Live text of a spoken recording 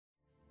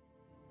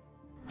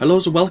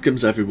Hellos and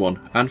welcomes everyone,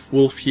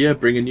 AnthWolf here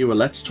bringing you a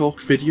Let's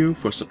Talk video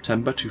for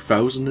September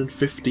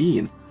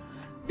 2015.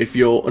 If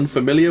you're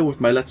unfamiliar with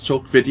my Let's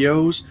Talk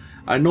videos,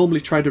 I normally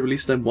try to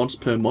release them once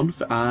per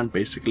month, and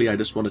basically I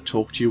just want to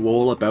talk to you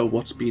all about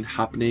what's been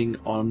happening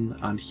on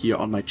and here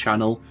on my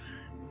channel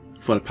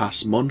for the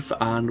past month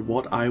and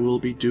what I will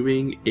be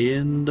doing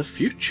in the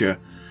future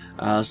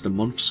as the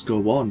months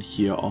go on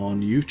here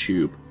on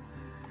YouTube.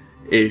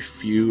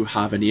 If you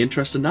have any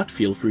interest in that,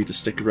 feel free to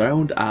stick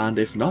around, and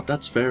if not,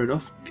 that's fair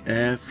enough.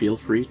 Feel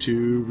free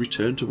to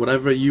return to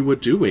whatever you were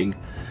doing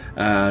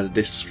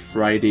this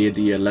Friday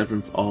the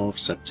 11th of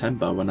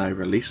September when I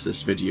release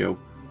this video.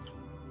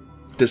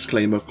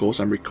 Disclaimer, of course,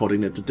 I'm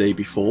recording it the day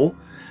before,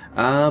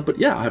 but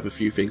yeah, I have a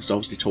few things to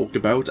obviously talk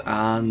about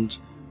and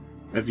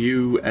a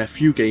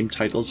few game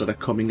titles that are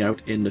coming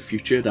out in the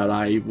future that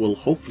I will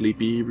hopefully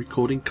be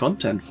recording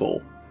content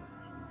for.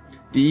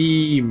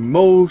 The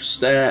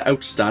most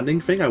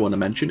outstanding thing I want to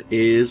mention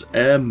is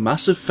a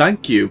massive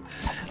thank you.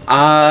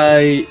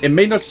 It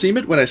may not seem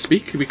it when I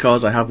speak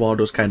because I have one of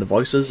those kind of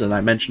voices and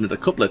I mentioned it a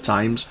couple of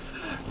times,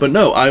 but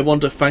no, I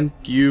want to thank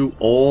you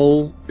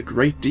all a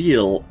great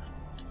deal.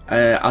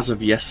 As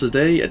of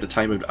yesterday, at the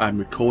time I'm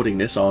recording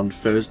this on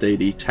Thursday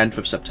the 10th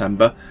of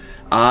September,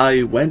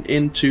 I went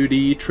into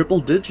the triple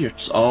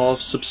digits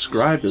of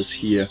subscribers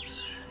here.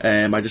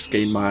 I just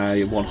gained my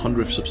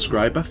 100th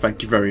subscriber,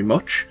 thank you very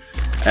much.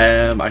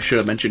 I should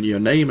have mentioned your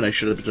name and I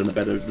should have done a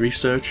better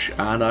research,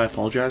 and I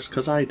apologise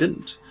because I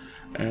didn't.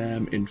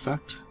 In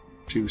fact,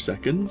 2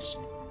 seconds.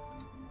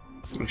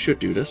 I should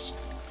do this.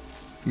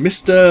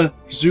 Mr.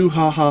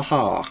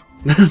 Zoohahaha.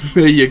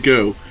 There you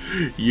go.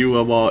 You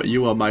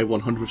are my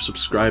 100th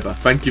subscriber.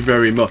 Thank you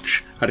very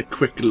much. Had a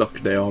quick look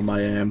there on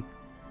my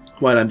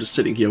while I'm just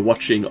sitting here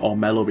watching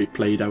Armello be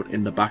played out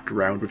in the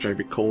background, which I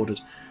recorded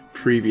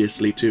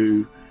previously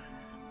to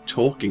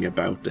talking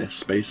about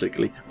this,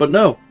 basically. But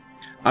no,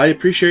 I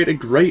appreciate it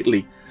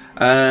greatly.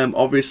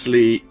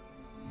 Obviously,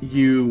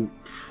 you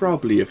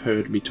probably have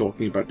heard me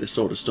talking about this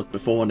sort of stuff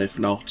before, and if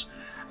not,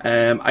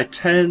 I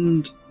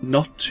tend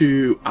not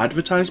to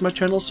advertise my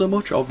channel so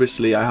much.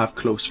 Obviously, I have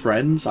close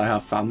friends, I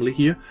have family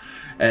here,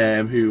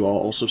 who are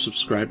also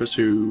subscribers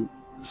who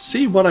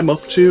see what I'm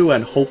up to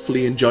and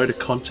hopefully enjoy the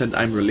content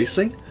I'm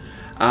releasing.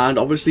 And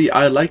obviously,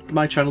 I like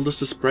my channel just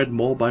to spread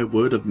more by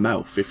word of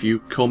mouth. If you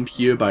come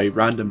here by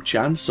random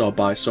chance or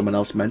by someone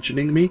else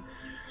mentioning me,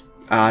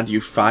 and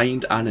you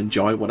find and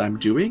enjoy what I'm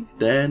doing,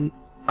 then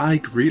I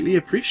greatly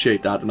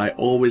appreciate that, and I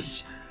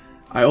always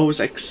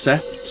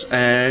accept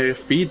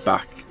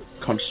feedback,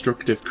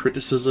 constructive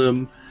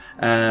criticism.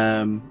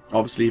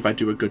 Obviously, if I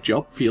do a good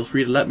job, feel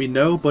free to let me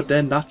know, but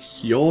then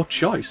that's your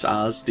choice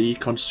as the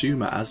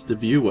consumer, as the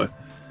viewer.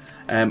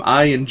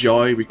 I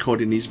enjoy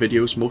recording these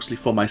videos mostly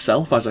for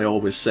myself, as I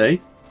always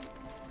say,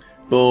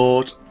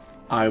 but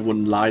I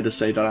wouldn't lie to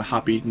say that I'm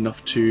happy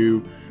enough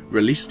to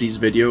release these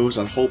videos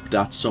and hope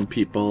that some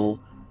people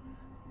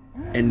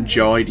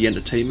enjoy the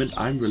entertainment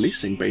I'm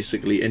releasing,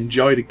 basically.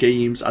 Enjoy the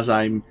games as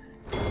I'm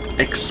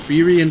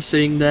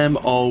experiencing them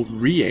or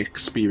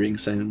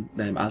re-experiencing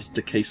them, as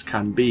the case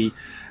can be.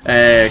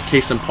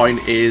 Case in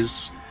point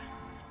is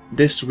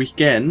this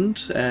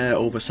weekend,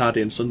 over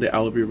Saturday and Sunday,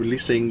 I'll be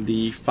releasing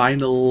the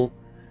final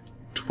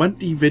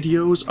 20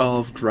 videos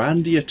of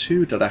Grandia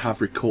 2 that I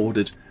have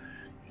recorded.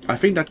 I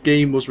think that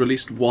game was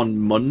released one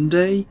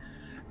Monday,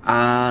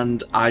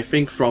 and I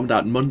think from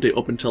that Monday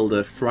up until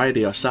the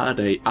Friday or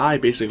Saturday, I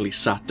basically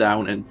sat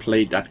down and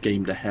played that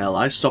game to hell.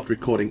 I stopped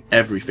recording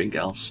everything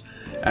else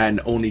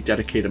and only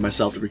dedicated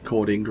myself to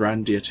recording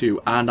Grandia 2,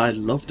 and I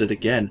loved it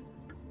again.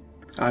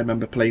 I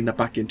remember playing that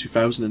back in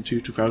 2002,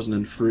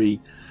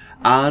 2003,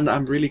 and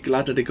I'm really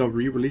glad that it got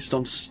re-released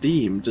on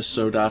Steam, just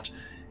so that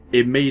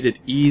it made it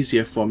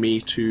easier for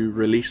me to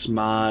release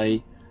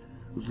my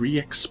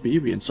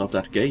re-experience of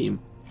that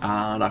game.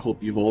 And I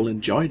hope you've all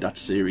enjoyed that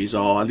series,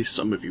 or at least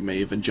some of you may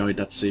have enjoyed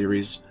that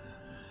series.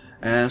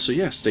 So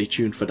yeah, stay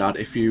tuned for that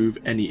if you've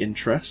any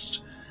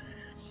interest.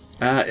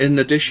 In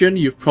addition,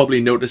 you've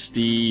probably noticed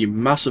the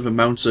massive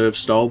amounts of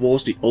Star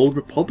Wars The Old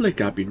Republic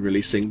I've been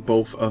releasing,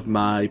 both of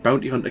my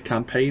Bounty Hunter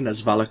campaign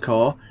as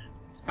Valakar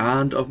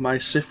and of my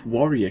Sith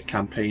Warrior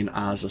campaign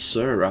as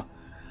Asura.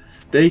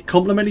 They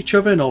complement each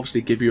other and obviously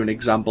give you an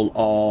example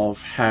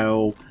of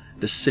how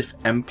the Sith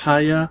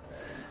Empire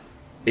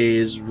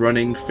is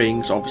running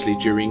things, obviously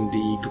during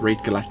the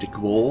Great Galactic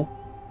War,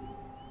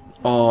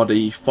 or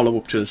the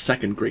follow-up to the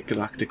Second Great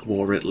Galactic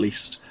War at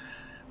least.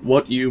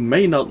 What you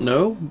may not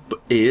know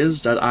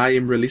is that I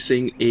am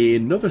releasing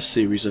another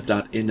series of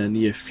that in the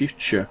near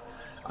future.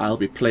 I'll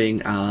be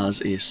playing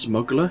as a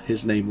smuggler,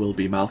 his name will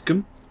be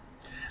Malcolm,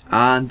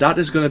 and that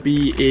is going to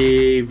be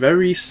a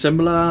very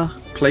similar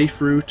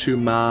playthrough to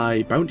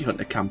my Bounty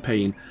Hunter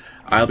campaign.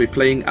 I'll be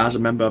playing as a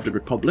member of the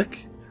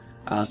Republic,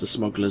 as the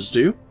smugglers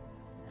do,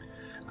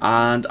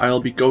 and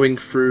I'll be going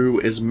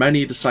through as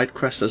many of the side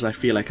quests as I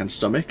feel I can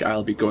stomach.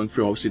 I'll be going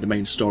through obviously the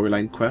main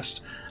storyline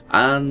quest,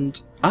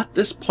 and at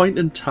this point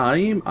in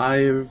time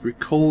I've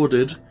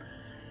recorded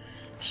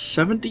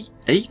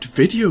 78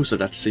 videos of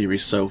that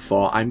series so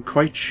far. I'm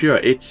quite sure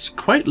it's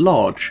quite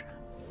large.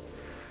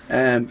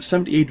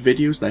 78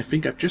 videos, and I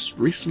think I've just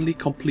recently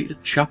completed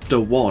chapter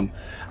 1.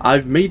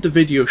 I've made the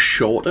video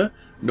shorter,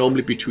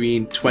 normally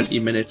between 20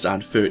 minutes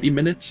and 30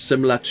 minutes,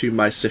 similar to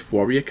my Sith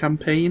Warrior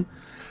campaign.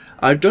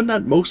 I've done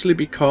that mostly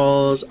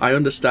because I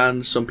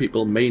understand some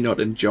people may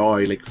not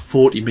enjoy like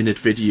 40-minute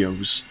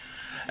videos.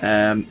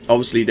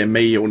 Obviously they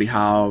may only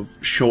have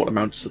short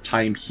amounts of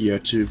time here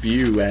to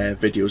view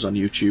videos on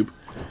YouTube,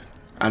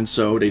 and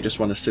so they just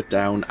want to sit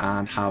down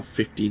and have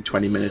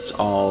 15-20 minutes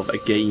of a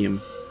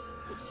game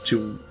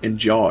to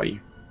enjoy.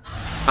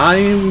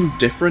 I'm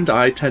different.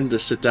 I tend to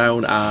sit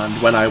down, and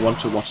when I want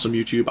to watch some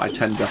YouTube I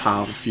tend to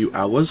have a few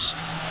hours,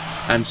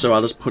 and so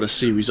I'll just put a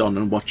series on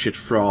and watch it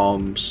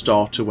from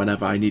start to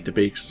whenever I need to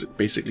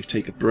basically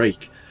take a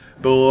break.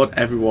 But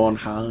everyone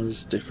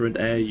has different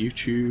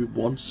YouTube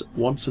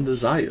wants and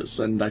desires,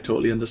 and I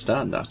totally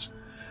understand that.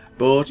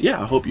 But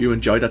yeah, I hope you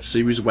enjoy that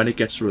series when it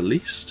gets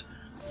released.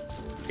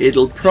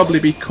 It'll probably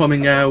be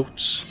coming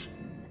out,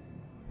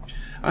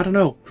 I don't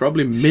know,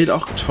 probably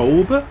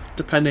mid-October,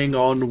 depending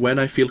on when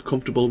I feel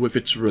comfortable with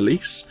its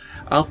release.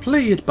 I'll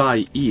play it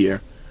by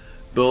ear,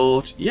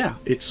 but yeah,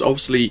 it's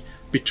obviously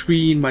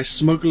between my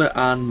Smuggler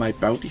and my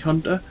Bounty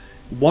Hunter.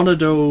 One of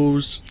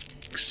those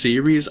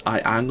series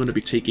I am going to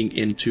be taking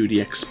into the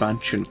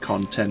expansion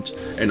content,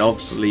 and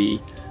obviously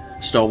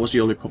Star Wars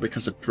The Old Republic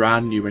has a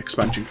brand new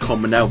expansion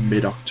coming out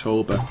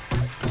mid-October.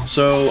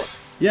 So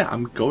yeah,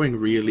 I'm going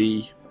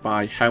really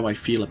by how I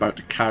feel about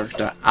the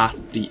character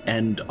at the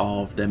end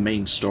of their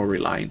main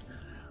storyline,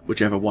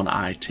 whichever one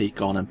I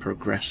take on and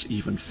progress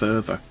even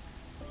further.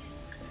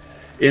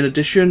 In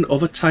addition,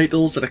 other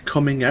titles that are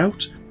coming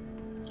out,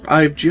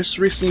 I've just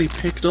recently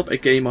picked up a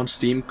game on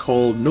Steam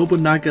called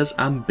Nobunaga's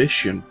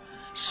Ambition,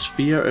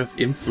 Sphere of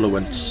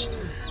Influence.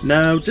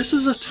 Now, this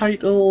is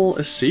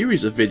a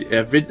series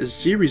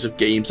of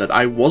games that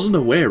I wasn't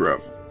aware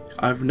of.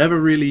 I've never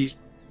really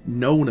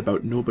known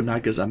about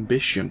Nobunaga's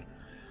Ambition.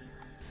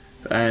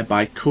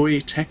 By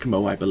Koei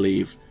Tecmo, I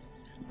believe.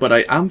 But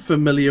I am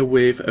familiar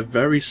with a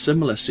very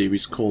similar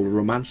series called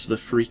Romance of the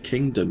Three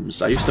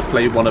Kingdoms. I used to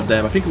play one of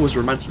them, I think it was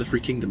Romance of the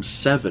Three Kingdoms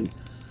 7,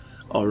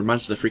 or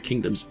Romance of the Three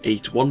Kingdoms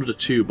 8, one of the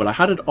two, but I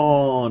had it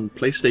on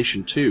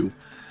PlayStation 2,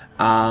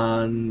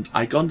 and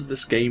I got into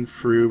this game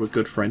through a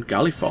good friend,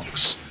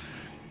 Gallyfox.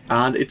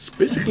 And it's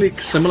basically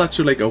similar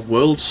to like a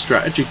world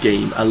strategy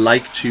game,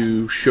 alike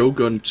to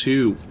Shogun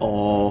 2,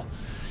 or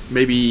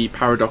maybe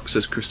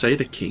Paradox's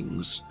Crusader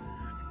Kings,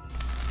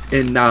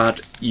 in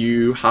that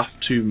you have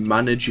to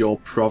manage your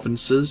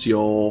provinces,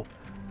 your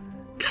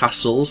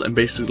castles, and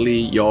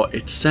basically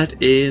it's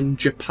set in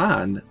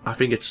Japan. I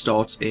think it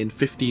starts in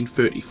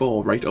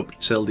 1534 right up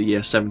till the year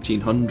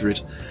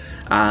 1700,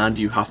 and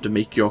you have to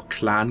make your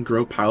clan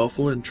grow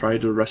powerful and try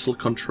to wrestle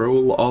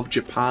control of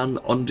Japan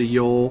under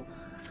your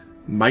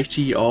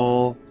mighty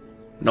or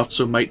not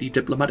so mighty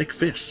diplomatic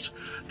fist,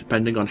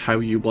 depending on how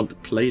you want to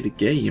play the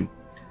game.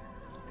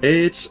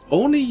 I've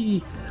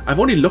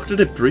only looked at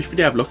it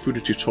briefly. I've looked through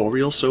the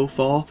tutorial so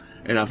far,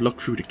 and I've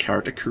looked through the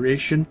character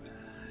creation,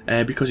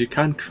 because you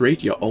can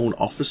create your own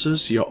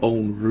officers, your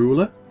own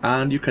ruler,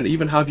 and you can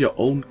even have your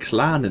own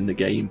clan in the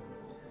game.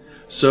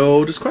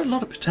 So there's quite a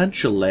lot of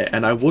potential there,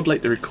 and I would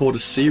like to record a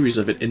series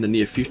of it in the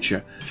near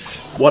future.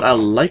 What I'll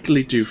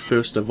likely do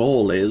first of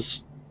all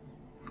is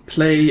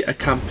play a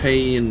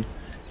campaign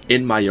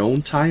in my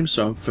own time,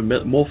 so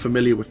I'm more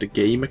familiar with the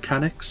game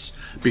mechanics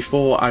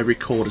before I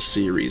record a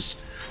series,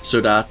 so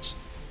that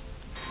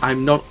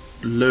I'm not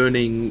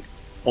learning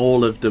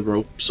all of the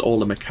ropes, all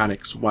the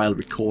mechanics while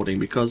recording,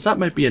 because that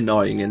might be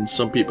annoying, and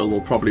some people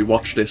will probably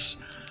watch this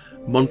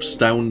months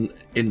down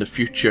in the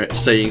future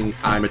saying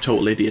I'm a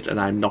total idiot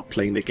and I'm not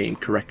playing the game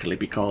correctly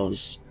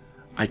because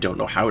I don't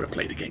know how to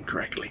play the game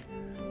correctly.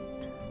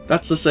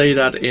 That's to say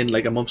that in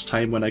like a month's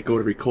time when I go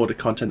to record the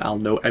content, I'll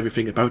know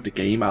everything about the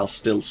game. I'll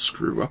still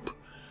screw up,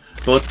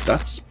 but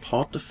that's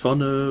part of the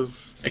fun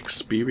of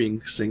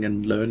experiencing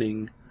and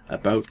learning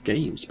about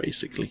games,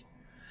 basically.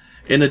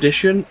 In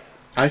addition,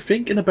 I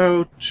think in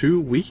about 2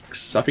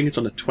 weeks, I think it's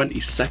on the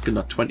 22nd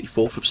or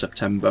 24th of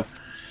September,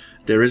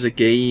 there is a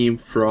game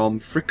from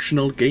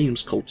Frictional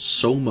Games called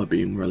Soma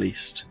being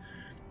released.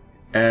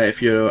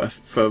 If you're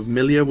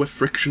familiar with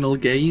Frictional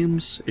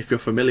Games, if you're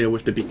familiar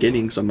with the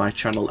beginnings on my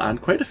channel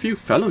and quite a few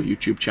fellow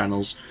YouTube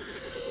channels,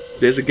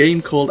 there's a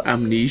game called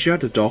Amnesia: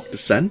 The Dark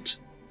Descent,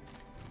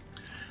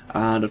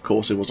 and of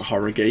course it was a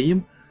horror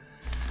game,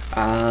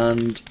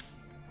 and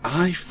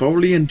I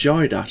thoroughly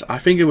enjoyed that. I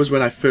think it was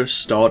when I first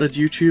started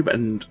YouTube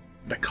and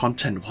the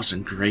content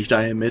wasn't great,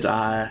 I admit.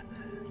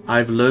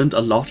 I've learned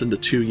a lot in the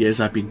 2 years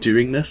I've been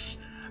doing this,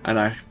 and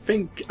I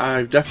think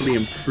I've definitely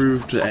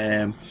improved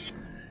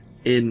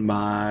in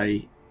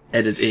my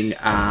editing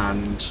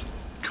and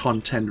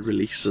content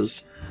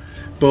releases.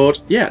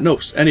 But yeah, no,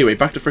 anyway,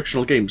 back to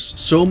Frictional Games.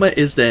 Soma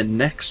is their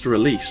next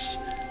release.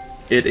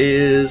 It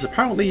is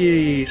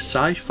apparently a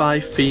sci-fi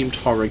themed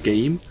horror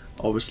game.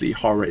 Obviously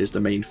horror is the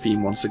main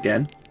theme once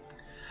again.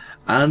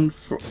 And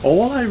for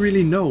all I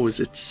really know is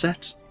it's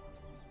set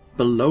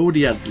below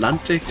the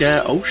Atlantic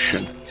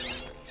Ocean.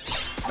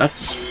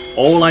 That's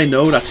all I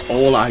know, that's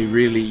all I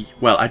really...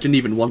 Well, I didn't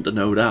even want to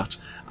know that.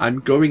 I'm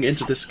going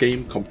into this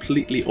game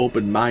completely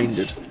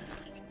open-minded.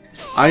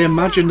 I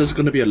imagine there's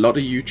going to be a lot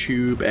of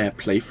YouTube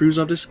playthroughs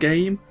of this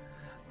game,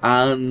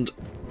 and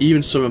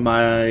even some of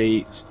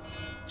my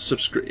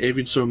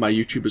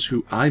YouTubers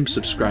who I'm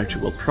subscribed to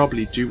will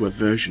probably do a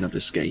version of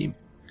this game.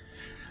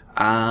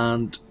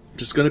 And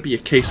there's going to be a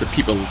case of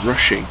people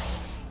rushing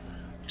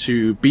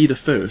to be the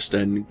first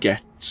and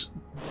get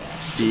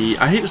the,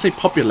 I hate to say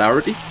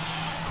popularity,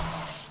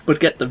 but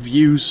get the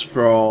views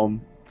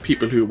from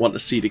people who want to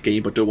see the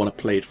game but don't want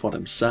to play it for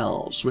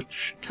themselves,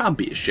 which can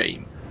be a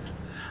shame.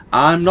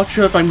 I'm not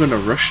sure if I'm going to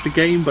rush the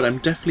game, but I'm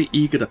definitely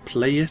eager to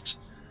play it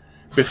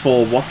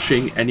before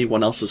watching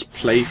anyone else's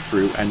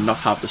playthrough and not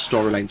have the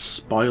storyline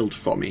spoiled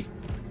for me.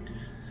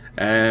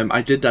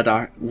 I did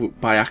that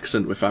by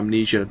accident with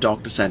Amnesia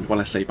Dark Descent.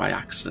 Well, I say by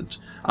accident.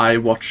 I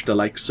watched the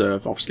likes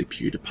of, obviously,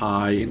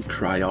 PewDiePie and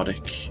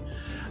Cryotic.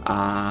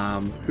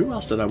 Who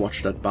else did I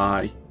watch that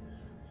by?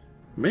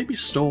 Maybe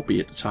Storby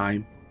at the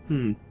time.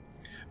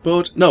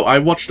 But no, I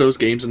watched those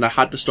games and I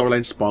had the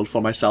storyline spoiled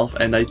for myself,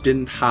 and I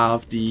didn't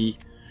have the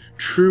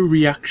true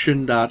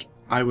reaction that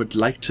I would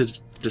like to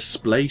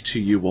display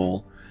to you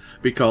all,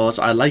 because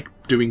I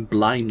like doing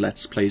blind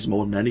Let's Plays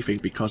more than anything,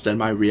 because then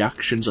my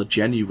reactions are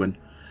genuine.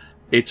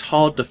 It's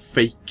hard to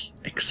fake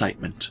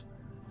excitement,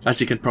 as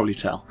you can probably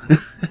tell.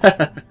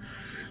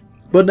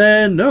 But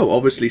no,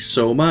 obviously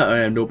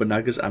Soma,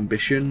 Nobunaga's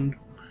Ambition,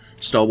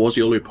 Star Wars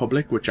The Old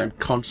Republic, which I'm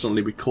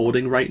constantly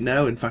recording right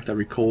now. In fact, I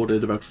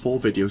recorded about 4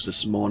 videos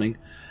this morning.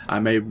 I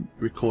may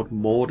record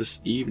more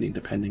this evening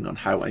depending on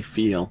how I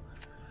feel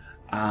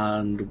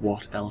and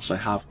what else I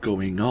have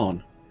going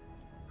on.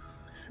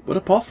 But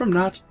apart from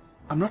that,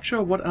 I'm not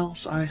sure what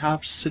else I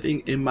have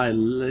sitting in my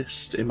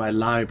list, in my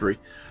library.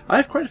 I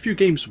have quite a few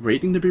games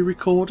waiting to be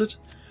recorded.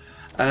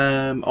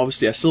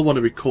 Obviously, I still want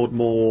to record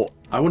more.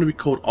 I want to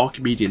record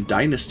Archimedean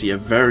Dynasty, a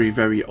very,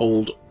 very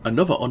old,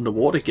 another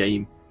underwater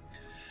game.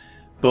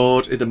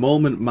 But at the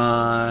moment,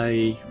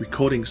 my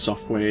recording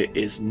software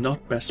is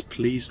not best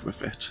pleased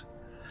with it.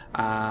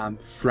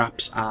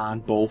 Fraps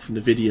and both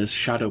Nvidia's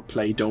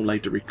Shadowplay don't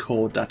like to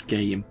record that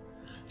game.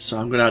 So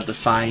I'm going to have to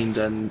find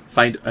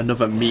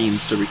another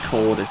means to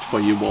record it for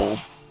you all.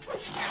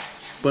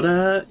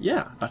 But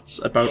yeah, that's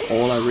about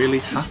all I really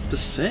have to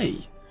say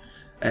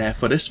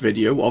for this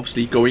video.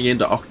 Obviously, going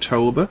into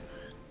October,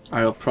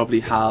 I'll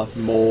probably have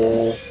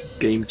more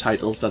game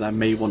titles that I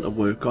may want to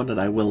work on that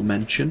I will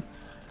mention.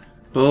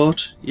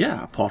 But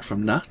yeah, apart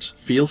from that,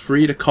 feel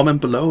free to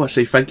comment below. I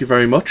say thank you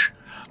very much.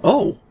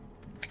 Oh,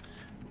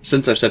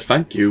 since I've said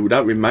thank you,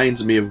 that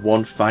reminds me of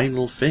one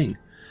final thing.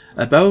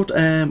 About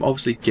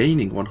obviously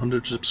gaining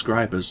 100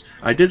 subscribers.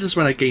 I did this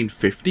when I gained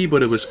 50,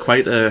 but it was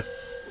quite a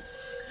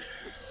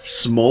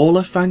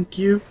smaller thank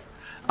you.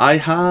 I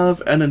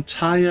have an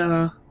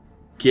entire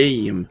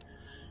game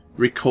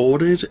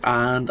recorded,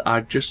 and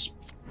I've just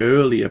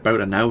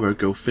about an hour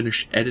ago,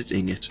 finished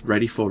editing it,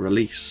 ready for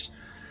release.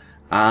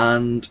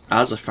 And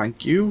as a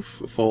thank you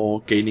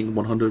for gaining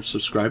 100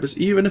 subscribers,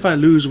 even if I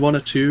lose 1 or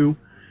 2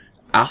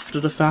 after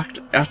the fact,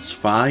 that's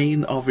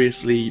fine.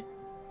 Obviously,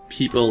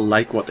 people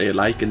like what they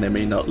like and they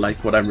may not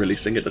like what I'm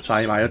releasing at the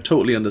time. I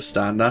totally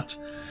understand that.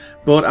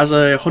 But as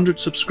a 100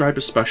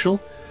 subscriber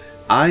special,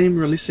 I'm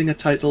releasing a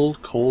title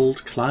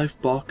called Clive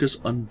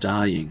Barker's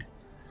Undying.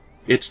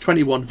 It's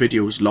 21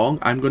 videos long.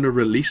 I'm going to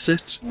release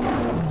it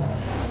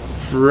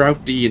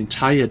throughout the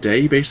entire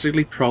day,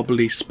 basically.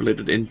 Probably split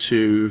it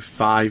into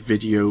 5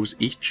 videos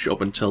each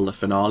up until the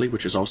finale,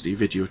 which is obviously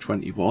video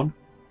 21.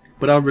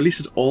 But I'll release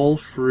it all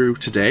through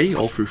today,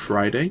 all through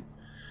Friday,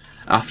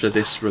 after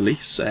this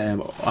release,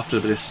 after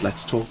this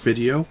Let's Talk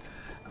video.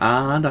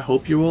 And I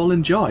hope you all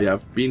enjoy.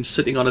 I've been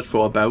sitting on it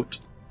for about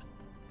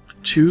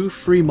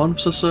 2-3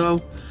 months or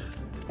so.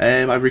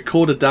 I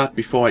recorded that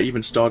before I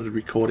even started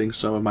recording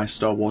some of my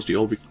Star Wars The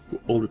Old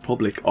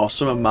Republic, or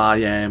some of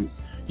my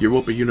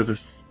Europa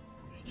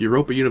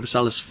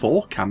Universalis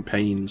 4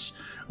 campaigns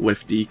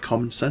with the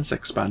Common Sense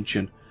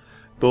expansion.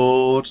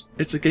 But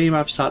it's a game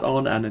I've sat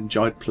on and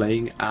enjoyed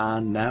playing,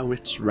 and now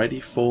it's ready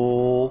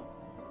for,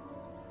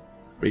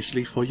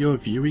 basically, for your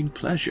viewing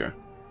pleasure,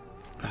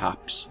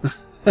 perhaps.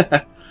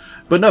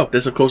 But no,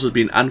 this of course has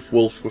been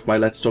AnthWolf with my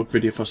Let's Talk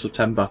video for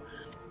September.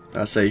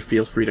 I say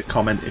feel free to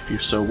comment if you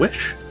so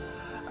wish,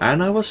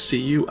 and I will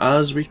see you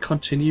as we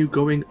continue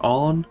going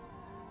on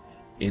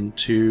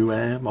into,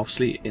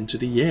 obviously, into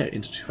the year,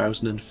 into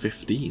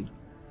 2015.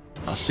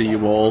 I'll see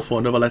you all for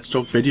another Let's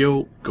Talk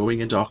video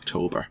going into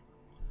October.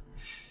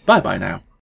 Bye bye now.